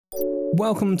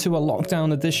Welcome to a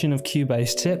lockdown edition of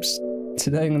Cubase Tips.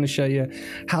 Today I'm going to show you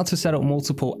how to set up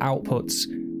multiple outputs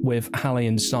with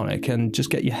Halion Sonic and just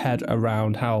get your head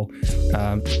around how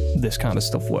this kind of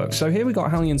stuff works. So here we got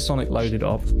Halion Sonic loaded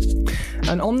up,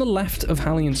 and on the left of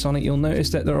Halion Sonic you'll notice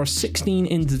that there are 16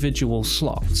 individual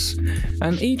slots,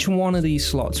 and each one of these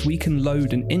slots we can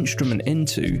load an instrument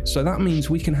into. So that means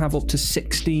we can have up to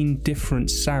 16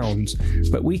 different sounds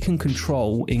that we can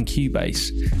control in Cubase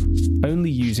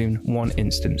only using one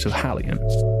instance of Halion.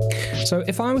 So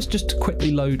if I was just to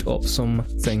quickly load up some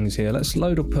things here, let's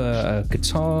load up a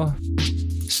guitar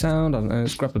sound. I don't know,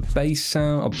 let's grab a bass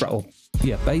sound,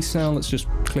 bass sound. Let's just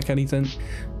click anything,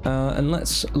 and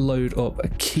let's load up a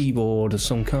keyboard of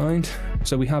some kind.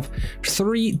 So we have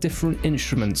 3 different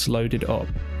instruments loaded up.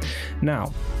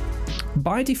 Now,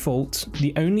 by default,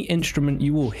 the only instrument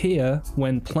you will hear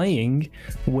when playing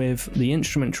with the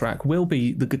instrument track will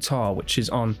be the guitar, which is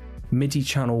on Midi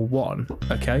channel 1.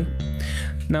 Okay,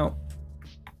 now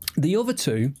the other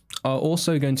 2 are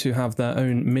also going to have their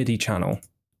own Midi channel.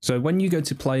 So when you go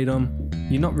to play them,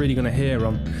 you're not really going to hear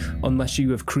them unless you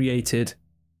have created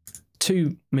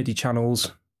 2 Midi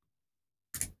channels.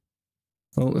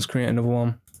 Oh, let's create another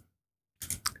one.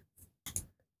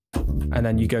 And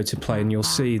then you go to play and you'll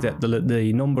see that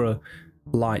the number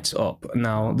lights up.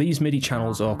 Now, these Midi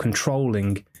channels are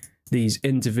controlling these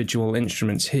individual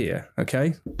instruments here,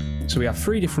 okay? So we have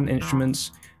 3 different instruments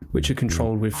which are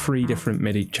controlled with 3 different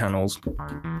Midi channels.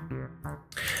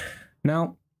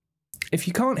 Now, if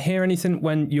you can't hear anything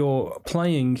when you're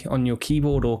playing on your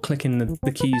keyboard or clicking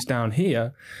the keys down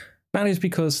here, that is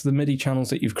because the Midi channels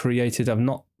that you've created have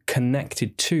not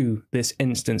connected to this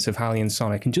instance of Halion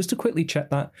Sonic. And just to quickly check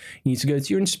that, you need to go to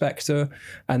your inspector,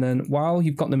 and then while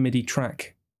you've got the Midi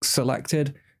track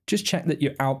selected, just check that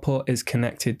your output is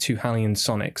connected to Halion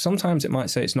Sonic. Sometimes it might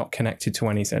say it's not connected to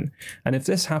anything. And if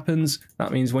this happens,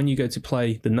 that means when you go to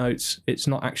play the notes, it's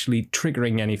not actually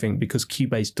triggering anything because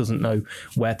Cubase doesn't know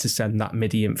where to send that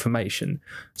Midi information.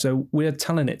 So we're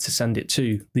telling it to send it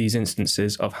to these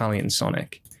instances of Halion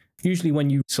Sonic. Usually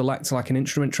when you select like an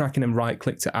instrument track and then right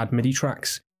click to add Midi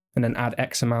tracks, and then add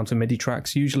X amount of Midi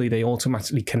tracks, usually they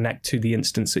automatically connect to the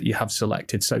instance that you have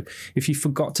selected. So if you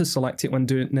forgot to select it when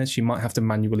doing this, you might have to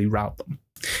manually route them.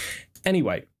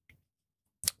 Anyway,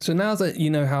 so now that you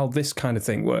know how this kind of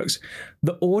thing works,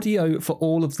 the audio for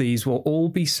all of these will all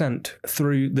be sent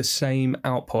through the same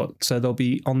output. So they'll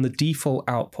be on the default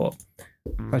output.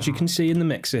 As you can see in the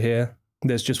mixer here,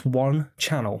 there's just one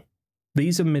channel.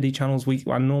 These are Midi channels.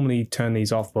 I normally turn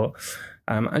these off, but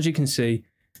as you can see,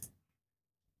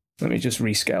 let me just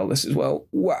rescale this as well.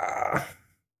 Wow.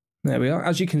 There we are.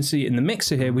 As you can see in the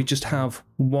mixer here, we just have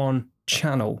one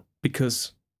channel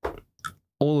because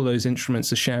all of those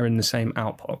instruments are sharing the same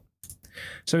output.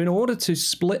 So in order to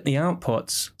split the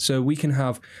outputs, so we can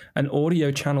have an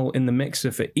audio channel in the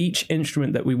mixer for each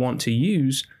instrument that we want to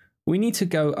use, we need to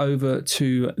go over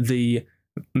to the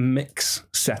mix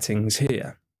settings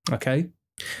here. Okay.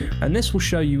 And this will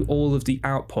show you all of the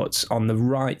outputs on the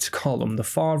right column, the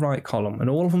far right column, and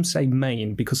all of them say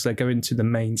main because they're going to the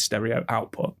main stereo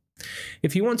output.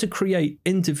 If you want to create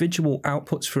individual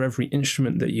outputs for every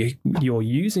instrument that you're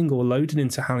using or loaded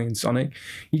into Halion Sonic,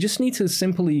 you just need to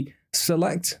simply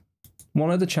select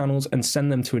one of the channels and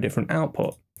send them to a different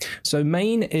output. So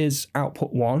main is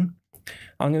output 1.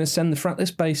 I'm going to send the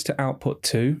fretless bass to output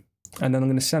 2, and then I'm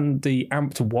going to send the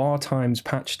amp to wah times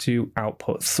patch to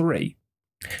output 3.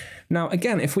 Now,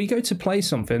 again, if we go to play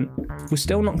something, we're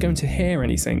still not going to hear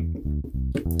anything.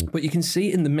 But you can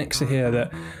see in the mixer here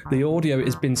that the audio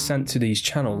has been sent to these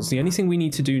channels. The only thing we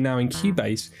need to do now in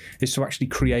Cubase is to actually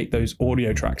create those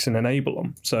audio tracks and enable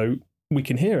them so we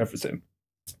can hear everything.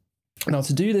 Now,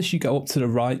 to do this, you go up to the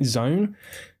right zone,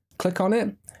 click on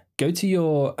it, go to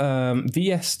your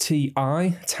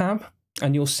VSTI tab,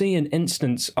 and you'll see an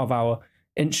instance of our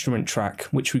instrument track,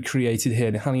 which we created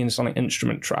here, the Halion Sonic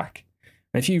instrument track.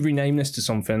 And if you rename this to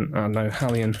something, I don't know,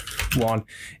 Halion 1,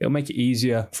 it'll make it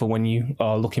easier for when you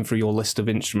are looking through your list of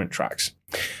instrument tracks.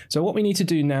 So what we need to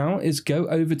do now is go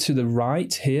over to the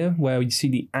right here where you see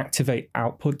the Activate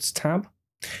Outputs tab.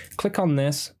 Click on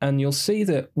this and you'll see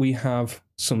that we have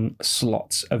some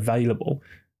slots available.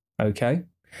 Okay,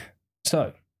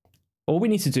 so all we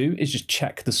need to do is just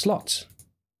check the slots.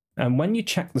 And when you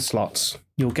check the slots,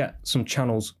 you'll get some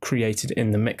channels created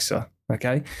in the mixer.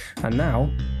 Okay, and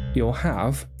now you'll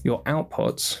have your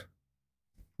outputs.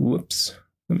 Whoops,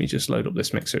 let me just load up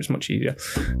this mixer, it's much easier.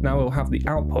 Now we'll have the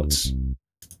outputs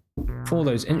for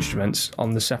those instruments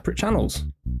on the separate channels.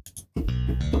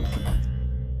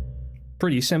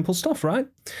 Pretty simple stuff, right?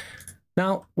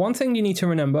 Now, one thing you need to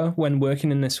remember when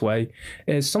working in this way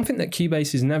is something that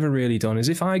Cubase has never really done is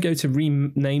if I go to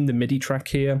rename the MIDI track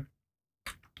here,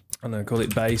 I'm going to call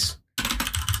it bass.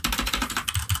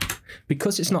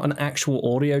 Because it's not an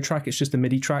actual audio track, it's just a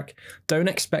MIDI track, don't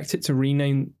expect it to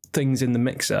rename things in the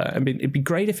mixer. I mean, it'd be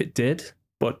great if it did,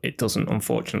 but it doesn't,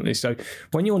 unfortunately. So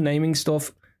when you're naming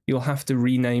stuff, you'll have to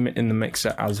rename it in the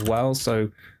mixer as well.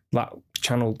 So that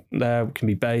channel there can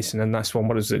be bass, and then this one,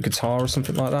 what is it, guitar or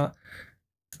something like that.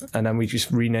 And then we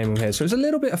just rename them here. So it's a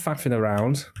little bit of faffing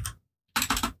around,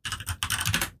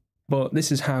 but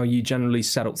this is how you generally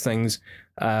set up things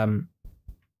in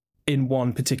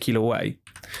one particular way.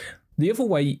 The other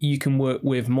way you can work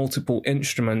with multiple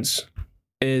instruments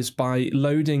is by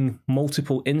loading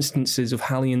multiple instances of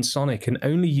Halion Sonic and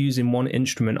only using one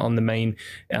instrument on the main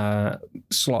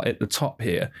slot at the top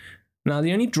here. Now,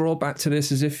 the only drawback to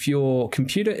this is if your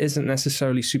computer isn't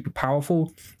necessarily super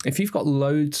powerful, if you've got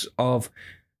loads of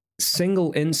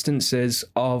single instances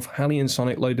of Halion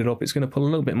Sonic loaded up, it's going to put a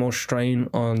little bit more strain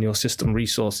on your system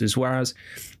resources. Whereas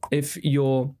if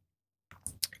you're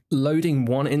loading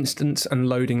one instance and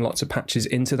loading lots of patches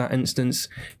into that instance,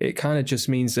 it kind of just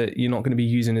means that you're not going to be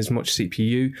using as much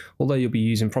CPU, although you'll be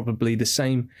using probably the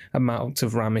same amount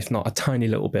of RAM, if not a tiny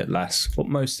little bit less. But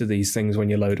most of these things,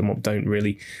 when you load them up, don't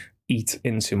really eat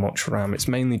into much RAM. It's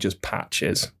mainly just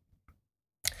patches.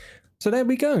 So there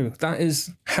we go. That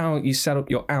is how you set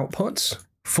up your outputs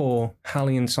for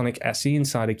Halion Sonic SE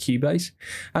inside of Cubase.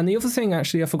 And the other thing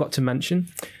actually I forgot to mention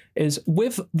is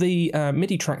with the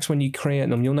MIDI tracks, when you create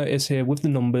them, you'll notice here with the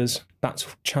numbers, that's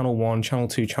channel 1, channel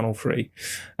 2, channel 3.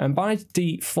 And by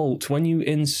default, when you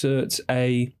insert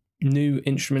a new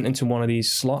instrument into one of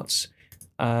these slots,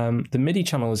 the MIDI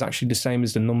channel is actually the same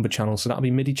as the number channel. So that'll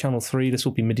be MIDI channel 3, this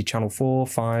will be MIDI channel 4,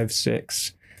 5,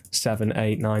 6, 7,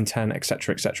 8, 9, 10,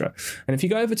 etc., etc. And if you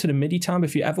go over to the MIDI tab,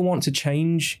 if you ever want to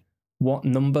change what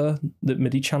number the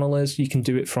MIDI channel is, you can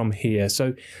do it from here.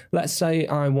 So let's say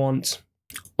I want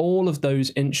all of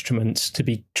those instruments to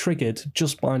be triggered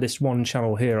just by this one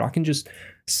channel here. I can just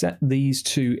set these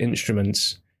two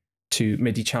instruments to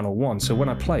MIDI channel 1. So when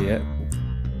I play it,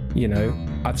 you know,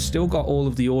 I've still got all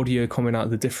of the audio coming out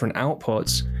of the different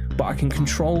outputs, but I can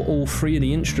control all three of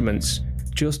the instruments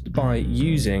just by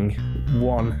using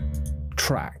one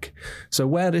track. So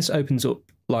where this opens up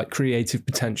like creative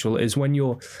potential is when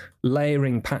you're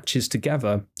layering patches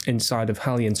together inside of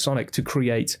Halion Sonic to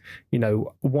create, you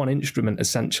know, one instrument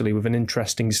essentially with an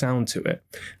interesting sound to it.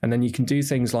 And then you can do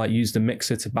things like use the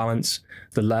mixer to balance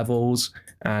the levels,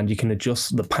 and you can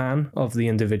adjust the pan of the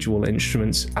individual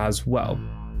instruments as well.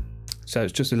 So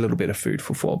it's just a little bit of food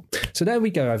for thought. So there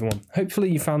we go, everyone.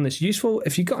 Hopefully you found this useful.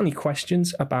 If you've got any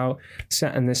questions about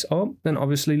setting this up, then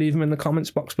obviously leave them in the comments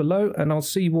box below, and I'll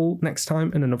see you all next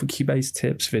time in another Cubase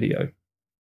tips video.